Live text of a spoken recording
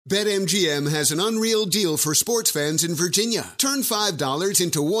BetMGM has an unreal deal for sports fans in Virginia. Turn $5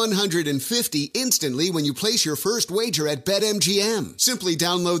 into $150 instantly when you place your first wager at BetMGM. Simply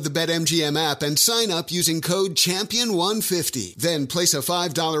download the BetMGM app and sign up using code Champion150. Then place a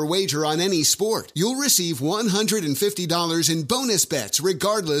 $5 wager on any sport. You'll receive $150 in bonus bets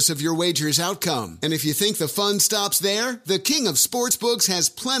regardless of your wager's outcome. And if you think the fun stops there, the King of Sportsbooks has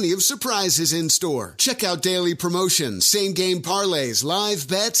plenty of surprises in store. Check out daily promotions, same-game parlays, live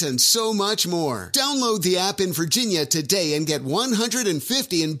bets, and so much more. Download the app in Virginia today and get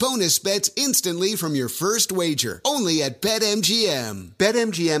 $150 in bonus bets instantly from your first wager. Only at BetMGM.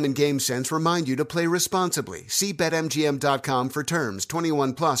 BetMGM and GameSense remind you to play responsibly. See BetMGM.com for terms.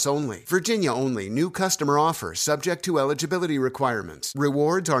 21 plus only. Virginia only. New customer offer. Subject to eligibility requirements.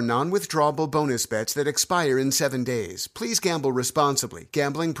 Rewards are non-withdrawable bonus bets that expire in 7 days. Please gamble responsibly.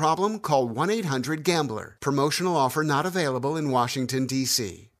 Gambling problem? Call 1-800-GAMBLER. Promotional offer not available in Washington,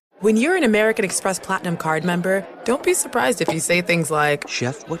 D.C. When you're an American Express Platinum card member, don't be surprised if you say things like,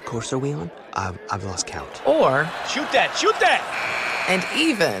 "Chef, what course are we on? I've lost count." Or, Shoot that! And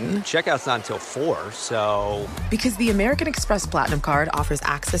even, Checkout's not until 4, so... Because the American Express Platinum Card offers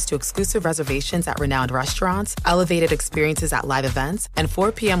access to exclusive reservations at renowned restaurants, elevated experiences at live events, and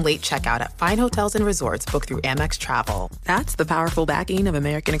 4 p.m. late checkout at fine hotels and resorts booked through Amex Travel. That's the powerful backing of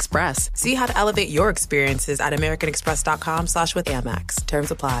American Express. See how to elevate your experiences at americanexpress.com/withAmex. Terms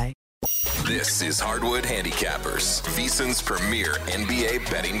apply. This is Hardwood Handicappers, VSiN's premier NBA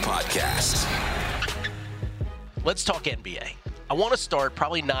betting podcast. Let's talk NBA. I want to start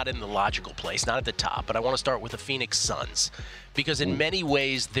probably not in the logical place, not at the top, but I want to start with the Phoenix Suns because in many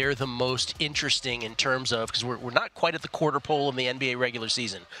ways they're the most interesting in terms of, because we're not quite at the quarter pole of the NBA regular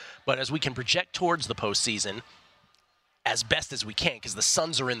season, but as we can project towards the postseason as best as we can, because the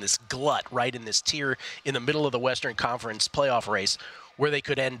Suns are in this glut, right, in this tier in the middle of the Western Conference playoff race where they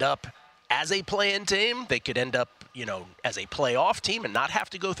could end up as a play-in team, they could end up, as a playoff team and not have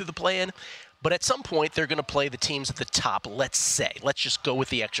to go through the play-in. But at some point, they're going to play the teams at the top, let's say. Let's just go with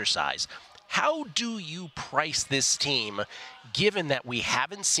the exercise. How do you price this team, given that we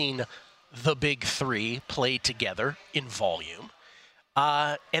haven't seen the big three play together in volume?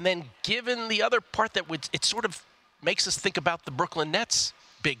 And then given the other part that it sort of makes us think about the Brooklyn Nets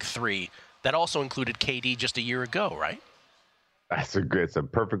big three that also included KD just a year ago, right? It's a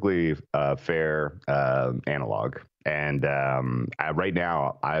perfectly fair analog. And right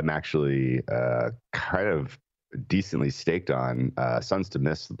now, I'm actually kind of decently staked on Suns to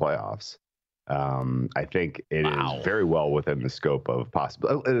miss the playoffs. I think it is very well within the scope of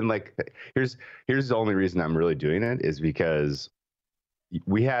possible. And here's the only reason I'm really doing it is because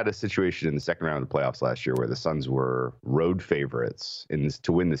we had a situation in the second round of the playoffs last year where the Suns were road favorites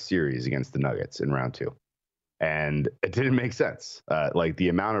to win the series against the Nuggets in round 2. And it didn't make sense. The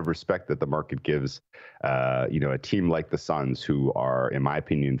amount of respect that the market gives, a team like the Suns, who are, in my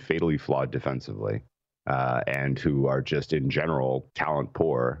opinion, fatally flawed defensively, and who are just in general talent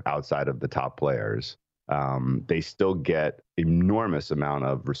poor outside of the top players, they still get enormous amount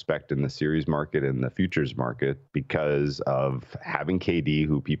of respect in the series market and the futures market because of having KD,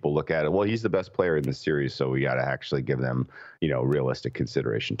 who people look at it. Well, he's the best player in the series, so we got to actually give them, realistic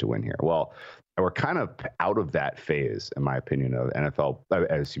consideration to win here. Well, we're kind of out of that phase, in my opinion, of of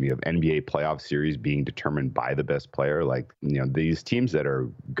NBA playoff series being determined by the best player. These teams that are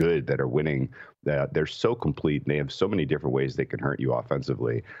good, that are winning, they're so complete. And they have so many different ways they can hurt you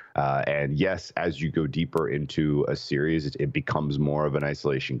offensively. And yes, as you go deeper into a series, it becomes more of an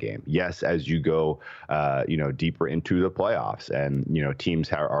isolation game. Yes, as you go, deeper into the playoffs, and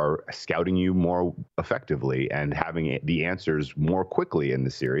teams are scouting you more effectively and having the answers more quickly in the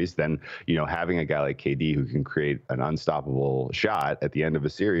series than having a guy like KD who can create an unstoppable shot at the end of a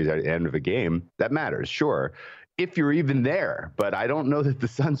series, at the end of a game. That matters, sure, if you're even there. But I don't know that the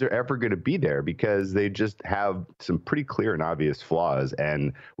Suns are ever going to be there because they just have some pretty clear and obvious flaws.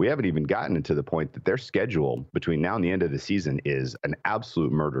 And we haven't even gotten into the point that their schedule between now and the end of the season is an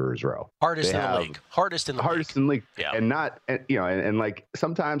absolute murderer's row. Hardest in the league. Hardest in the league. Yeah. And not,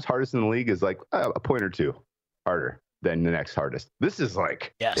 sometimes hardest in the league is a point or two harder than the next hardest. This is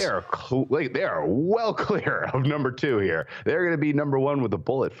they are well clear of number 2 here. They're going to be number 1 with a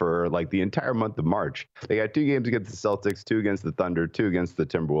bullet for the entire month of March. They got 2 games against the Celtics, 2 against the Thunder, 2 against the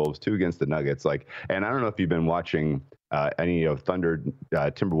Timberwolves, 2 against the Nuggets. And I don't know if you've been watching any Thunder,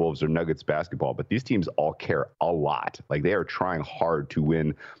 Timberwolves, or Nuggets basketball, but these teams all care a lot. Like they are trying hard to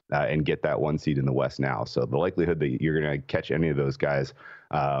win and get that 1 seed in the West now. So the likelihood that you're going to catch any of those guys,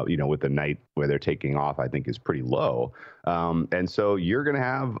 with the night where they're taking off, I think is pretty low. And so you're going to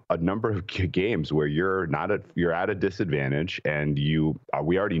have a number of games where you're at a disadvantage, and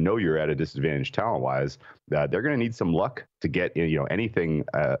we already know you're at a disadvantage talent wise. They're going to need some luck to get anything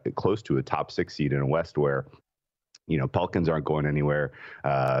close to a top 6 seed in a West where Pelicans aren't going anywhere.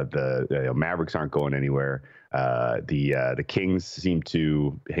 The Mavericks aren't going anywhere. The Kings seem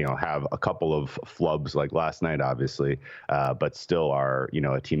to have a couple of flubs like last night, obviously, but still are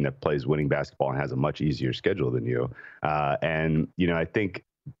a team that plays winning basketball and has a much easier schedule than you. And I think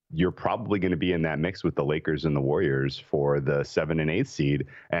you're probably going to be in that mix with the Lakers and the Warriors for the 7 and 8 seed.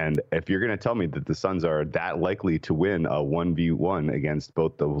 And if you're going to tell me that the Suns are that likely to win a 1v1 against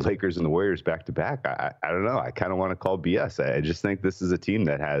both the Lakers and the Warriors back to back, I don't know. I kind of want to call BS. I just think this is a team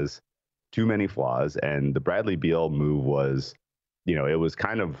that has too many flaws. And the Bradley Beal move was, it was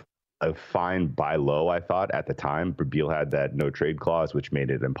kind of a fine buy low, I thought, at the time. Beal had that no trade clause, which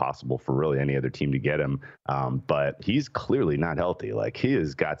made it impossible for really any other team to get him. But he's clearly not healthy. Like, he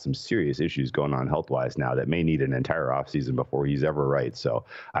has got some serious issues going on health-wise now that may need an entire offseason before he's ever right. So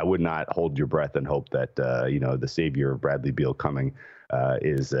I would not hold your breath and hope that, the savior of Bradley Beal coming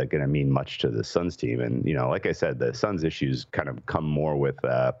is going to mean much to the Suns team. And, like I said, the Suns issues kind of come more with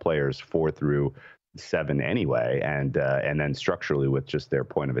players 4 through 7 anyway, and then structurally with just their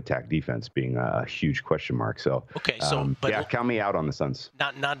point of attack defense being a huge question mark. So count me out on the Suns.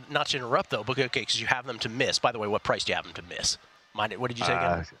 Not to interrupt though, but okay, because you have them to miss. By the way, what price do you have them to miss? What did you say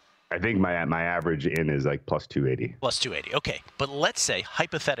again? I think my average in is like plus 280. Plus 280. Okay, but let's say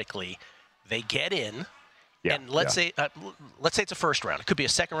hypothetically they get in. Yeah, and let's say it's a first round. It could be a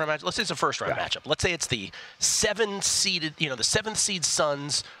second round match. Let's say it's a first round matchup. Let's say it's the 7th seed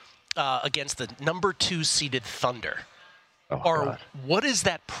Suns against the number 2 seeded Thunder. What is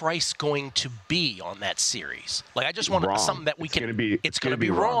that price going to be on that series? Like, I just want something that we it's going to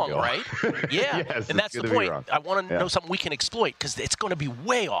be wrong, right? Yeah, yes, and that's the point. I want to know something we can exploit because it's going to be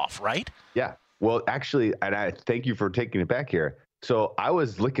way off, right? Yeah. Well, actually, and I thank you for taking it back here. So I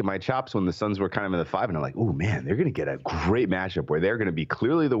was licking my chops when the Suns were kind of in the 5, and I'm like, oh man, they're going to get a great matchup where they're going to be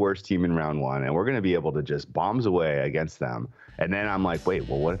clearly the worst team in round 1, and we're going to be able to just bombs away against them. And then I'm like, wait,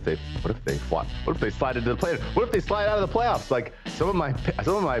 well, what if they slide into the play? What if they slide out of the playoffs? Like, some of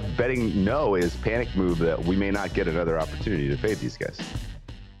my betting is panic move that we may not get another opportunity to fade these guys.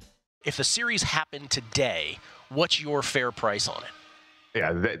 If the series happened today, what's your fair price on it?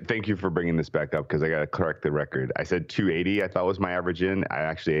 Yeah, thank you for bringing this back up because I got to correct the record. I said 280 I thought was my average in. I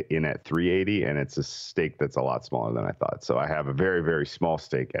actually in at 380, and it's a stake that's a lot smaller than I thought. So I have a very, very small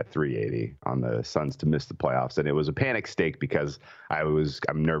stake at 380 on the Suns to miss the playoffs. And it was a panic stake because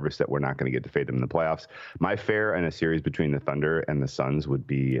I'm nervous that we're not going to get to fade them in the playoffs. My fair in a series between the Thunder and the Suns would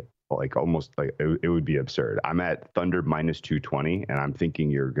be like almost like it would be absurd. I'm at Thunder minus 220, and I'm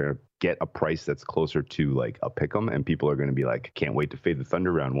thinking you're going to get a price that's closer to like a pick 'em, and people are going to be like, can't wait to fade the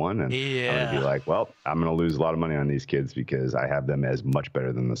Thunder round 1. And I'm going to be like, well, I'm going to lose a lot of money on these kids because I have them as much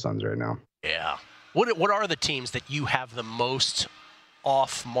better than the Suns right now. Yeah. What are the teams that you have the most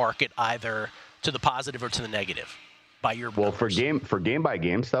off market, either to the positive or to the negative? By your numbers? For game by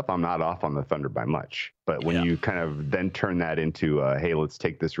game stuff, I'm not off on the Thunder by much. But when you kind of then turn that into hey, let's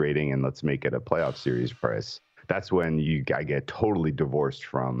take this rating and let's make it a playoff series price, that's when I get totally divorced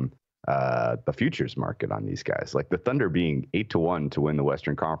from the futures market on these guys. Like the Thunder being 8-1 to win the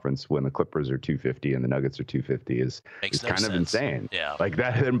Western Conference when the Clippers are 250 and the Nuggets are 250 is kind of insane. Yeah. Like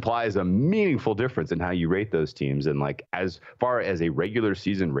that implies a meaningful difference in how you rate those teams. And like as far as a regular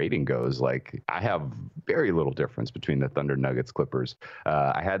season rating goes, like I have very little difference between the Thunder, Nuggets, Clippers.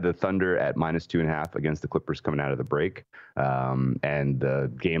 I had the Thunder at minus 2.5 against the Clippers coming out of the break. And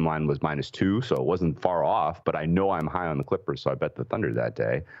the game line was -2, so it wasn't far off, but I know I'm high on the Clippers, so I bet the Thunder that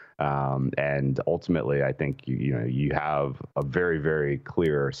day. And ultimately, I think you have a very, very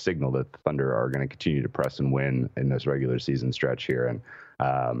clear signal that the Thunder are going to continue to press and win in this regular season stretch here. And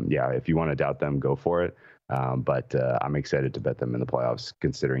if you want to doubt them, go for it. But I'm excited to bet them in the playoffs,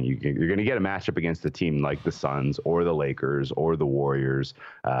 considering you're going to get a matchup against a team like the Suns or the Lakers or the Warriors,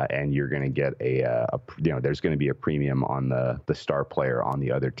 and you're going to get there's going to be a premium on the star player on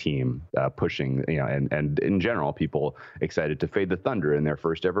the other team pushing, and in general, people excited to fade the Thunder in their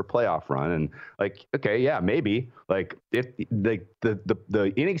first ever playoff run. And like, okay, yeah, maybe like if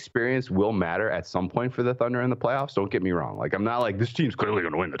the inexperience will matter at some point for the Thunder in the playoffs. Don't get me wrong. Like, I'm not like this team's clearly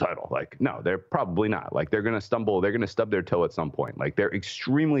going to win the title. Like, no, they're probably not. Like, they're they're going to stumble. They're going to stub their toe at some point. Like, they're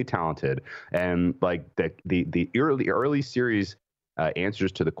extremely talented, and like the early series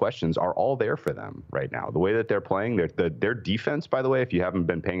answers to the questions are all there for them right now. The way that they're playing, their defense, by the way, if you haven't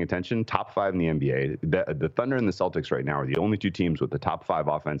been paying attention, top 5 in the NBA. The Thunder and the Celtics right now are the only 2 teams with the top 5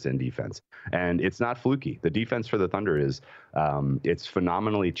 offense and defense, and it's not fluky. The defense for the Thunder is it's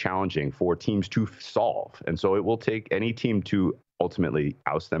phenomenally challenging for teams to solve, and so it will take any team to ultimately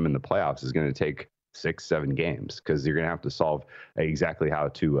oust them in the playoffs is going to take 6-7 games, because you're going to have to solve exactly how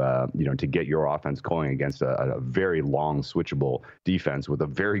to to get your offense going against a very long switchable defense with a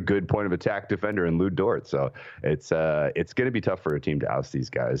very good point of attack defender in Lou Dort. So it's going to be tough for a team to oust these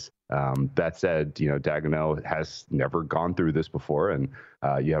guys. That said, Dagenau has never gone through this before, and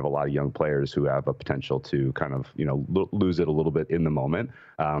you have a lot of young players who have a potential to kind of lose it a little bit in the moment,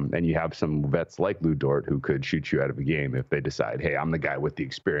 and you have some vets like Lou Dort who could shoot you out of a game if they decide, hey, I'm the guy with the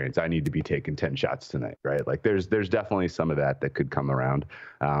experience, I need to be taking 10 shots tonight, right? Like there's definitely some of that could come around,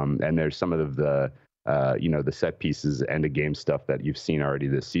 and there's some of the set pieces and the game stuff that you've seen already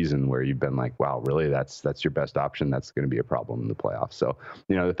this season where you've been like, wow, really, that's your best option? That's going to be a problem in the playoffs. So,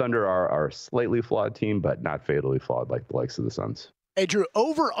 the Thunder are a slightly flawed team, but not fatally flawed like the likes of the Suns. Hey, Drew,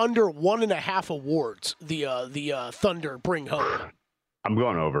 over under 1.5 awards the Thunder bring home. I'm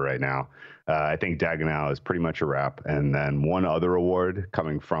going over right now. I think Dagenau is pretty much a wrap. And then one other award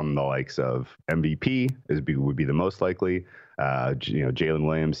coming from the likes of MVP would be the most likely. Jalen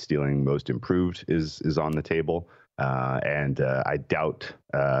Williams stealing most improved is on the table. And I doubt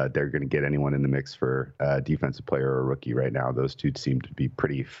they're going to get anyone in the mix for defensive player or rookie right now. Those two seem to be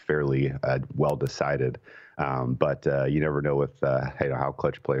pretty fairly well decided. But you never know with how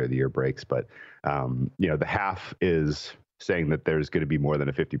clutch player of the year breaks. But, the half is saying that there's going to be more than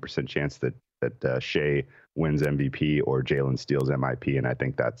a 50% chance that Shea wins MVP or Jalen steals MIP. And I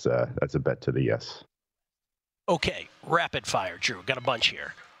think that's a bet to the yes. Okay, rapid fire, Drew. Got a bunch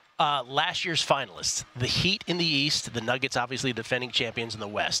here. Last year's finalists, the Heat in the East, the Nuggets obviously defending champions in the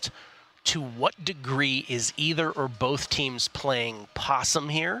West. To what degree is either or both teams playing possum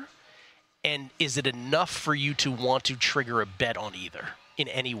here? And is it enough for you to want to trigger a bet on either in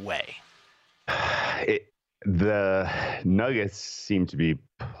any way? The Nuggets seem to be,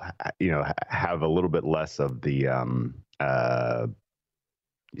 have a little bit less of the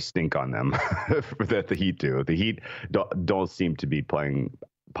stink on them that the Heat do. The Heat don't seem to be playing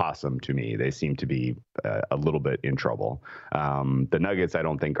possum to me. They seem to be a little bit in trouble. The Nuggets, I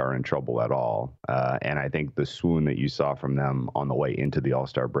don't think, are in trouble at all. And I think the swoon that you saw from them on the way into the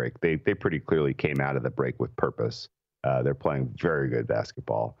All-Star break, they pretty clearly came out of the break with purpose. They're playing very good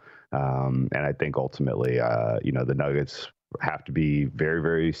basketball. And I think ultimately, the Nuggets have to be very,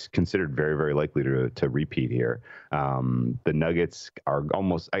 very considered very, very likely to repeat here. The Nuggets are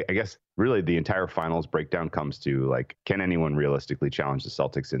almost, I guess, really the entire finals breakdown comes to, like, can anyone realistically challenge the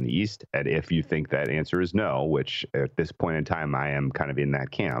Celtics in the East? And if you think that answer is no, which at this point in time I am kind of in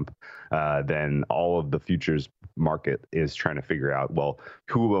that camp, then all of the futures market is trying to figure out, well,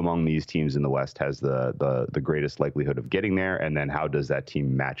 who among these teams in the West has the greatest likelihood of getting there, and then how does that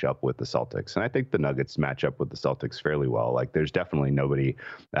team match up with the Celtics? And I think the Nuggets match up with the Celtics fairly well. Like, there's definitely nobody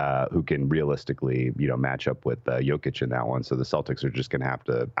who can realistically, match up with Jokic in that one. So the Celtics are just going to have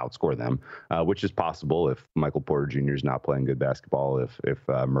to outscore them, which is possible if Michael Porter Jr. is not playing good basketball, if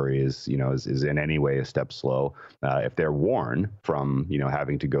Murray is in any way a step slow, if they're worn from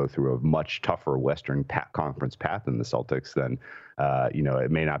having to go through a much tougher Western Conference path than the Celtics, then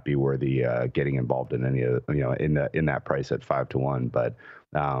it may not be worthy getting involved in any of in that price at 5-1. But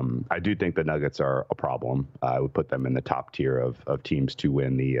I do think the Nuggets are a problem. I would put them in the top tier of teams to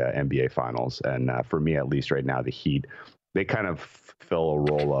win the NBA Finals. And for me, at least right now, the Heat, they kind of fill a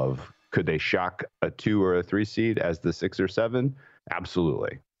role of, could they shock a 2 or a 3 seed as the 6 or 7?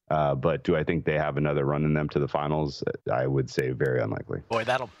 Absolutely. But do I think they have another run in them to the finals? I would say very unlikely. Boy,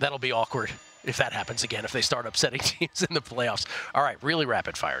 that'll be awkward if that happens again, if they start upsetting teams in the playoffs. All right, really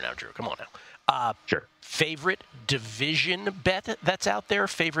rapid fire now, Drew. Come on now. Sure. Favorite division bet that's out there?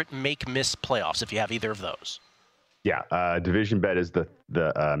 Favorite make-miss playoffs, if you have either of those? Yeah, division bet is the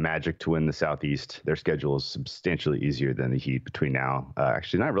Magic to win the Southeast. Their schedule is substantially easier than the Heat between now.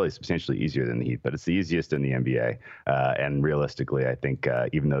 Actually, not really substantially easier than the Heat, but it's the easiest in the NBA. And realistically, I think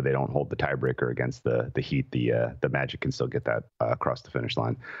even though they don't hold the tiebreaker against the Heat, the Magic can still get that across the finish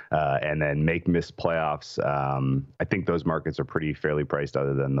line. And then make-miss playoffs, I think those markets are pretty fairly priced,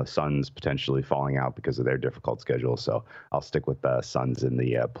 other than the Suns potentially falling out because of their difficult schedule. So I'll stick with the Suns in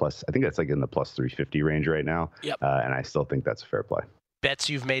the plus. I think that's like in the plus 350 range right now. Yep. And I still think that's a fair play. Bets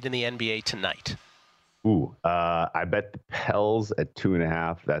you've made in the NBA tonight? I bet the Pels at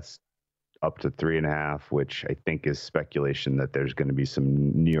 2.5. That's up to 3.5, which I think is speculation that there's going to be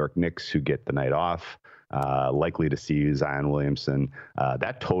some New York Knicks who get the night off. Likely to see Zion Williamson.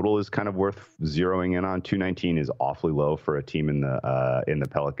 That total is kind of worth zeroing in on. 219 is awfully low for a team in the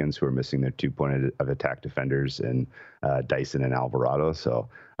Pelicans who are missing their 2 point of attack defenders in Dyson and Alvarado. So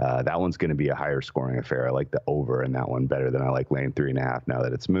that one's going to be a higher scoring affair. I like the over in that one better than I like laying 3.5 now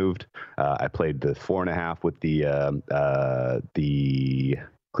that it's moved. I played the 4.5 with the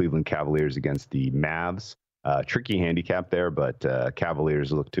Cleveland Cavaliers against the Mavs. Tricky handicap there, but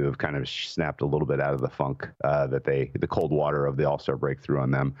Cavaliers look to have kind of snapped a little bit out of the funk that the cold water of the All-Star break threw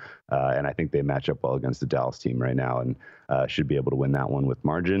on them. And I think they match up well against the Dallas team right now and should be able to win that one with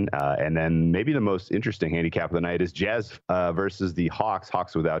margin. And then maybe the most interesting handicap of the night is Jazz versus the Hawks.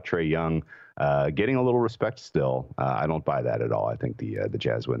 Hawks without Trae Young. Getting a little respect still. I don't buy that at all. I think the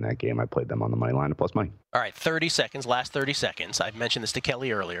Jazz win that game. I played them on the money line at plus money. All right, 30 seconds, last 30 seconds. I mentioned this to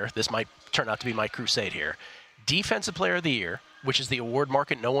Kelly earlier. This might turn out to be my crusade here. Defensive Player of the Year, which is the award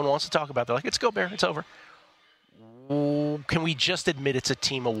market no one wants to talk about. They're like, it's Gobert, it's over. Can we just admit it's a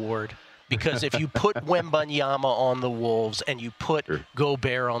team award? Because if you put Wembanyama on the Wolves and you put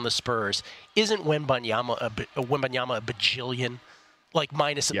Gobert on the Spurs, isn't Wembanyama a bajillion? Like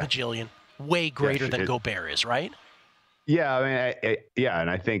minus a bajillion? Way greater than Gobert is, right? Yeah, I mean, and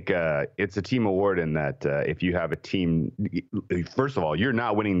I think it's a team award in that if you have a team, first of all, you're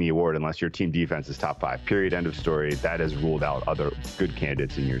not winning the award unless your team defense is top 5. Period. End of story. That has ruled out other good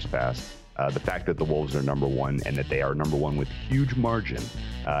candidates in years past. The fact that the Wolves are number 1 and that they are number 1 with huge margin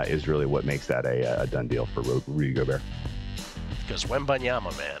is really what makes that a done deal for Rudy Gobert. Because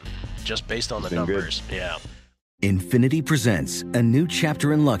Wembanyama, man, just based on the numbers, yeah. Infinity presents a new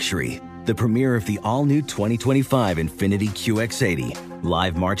chapter in luxury. The premiere of the all-new 2025 Infinity QX80,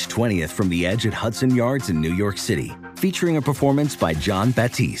 live March 20th from the Edge at Hudson Yards in New York City, featuring a performance by John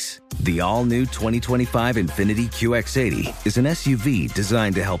Batiste. The all-new 2025 Infinity QX80 is an SUV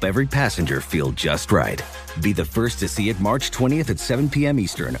designed to help every passenger feel just right. Be the first to see it March 20th at 7 p.m.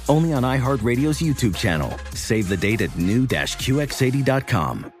 Eastern, only on iHeartRadio's YouTube channel. Save the date at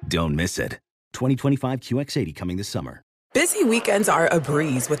new-QX80.com. Don't miss it. 2025 QX80 coming this summer. Busy weekends are a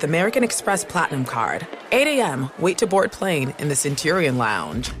breeze with American Express Platinum Card. 8 a.m., wait to board plane in the Centurion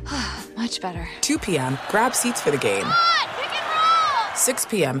Lounge. Much better. 2 p.m., grab seats for the game. 6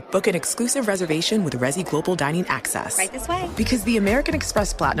 p.m., book an exclusive reservation with Resi Global Dining Access. Right this way. Because the American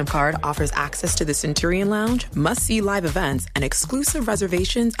Express Platinum Card offers access to the Centurion Lounge, must-see live events, and exclusive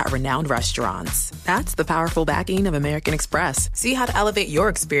reservations at renowned restaurants. That's the powerful backing of American Express. See how to elevate your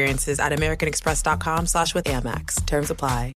experiences at americanexpress.com/withAmex. Terms apply.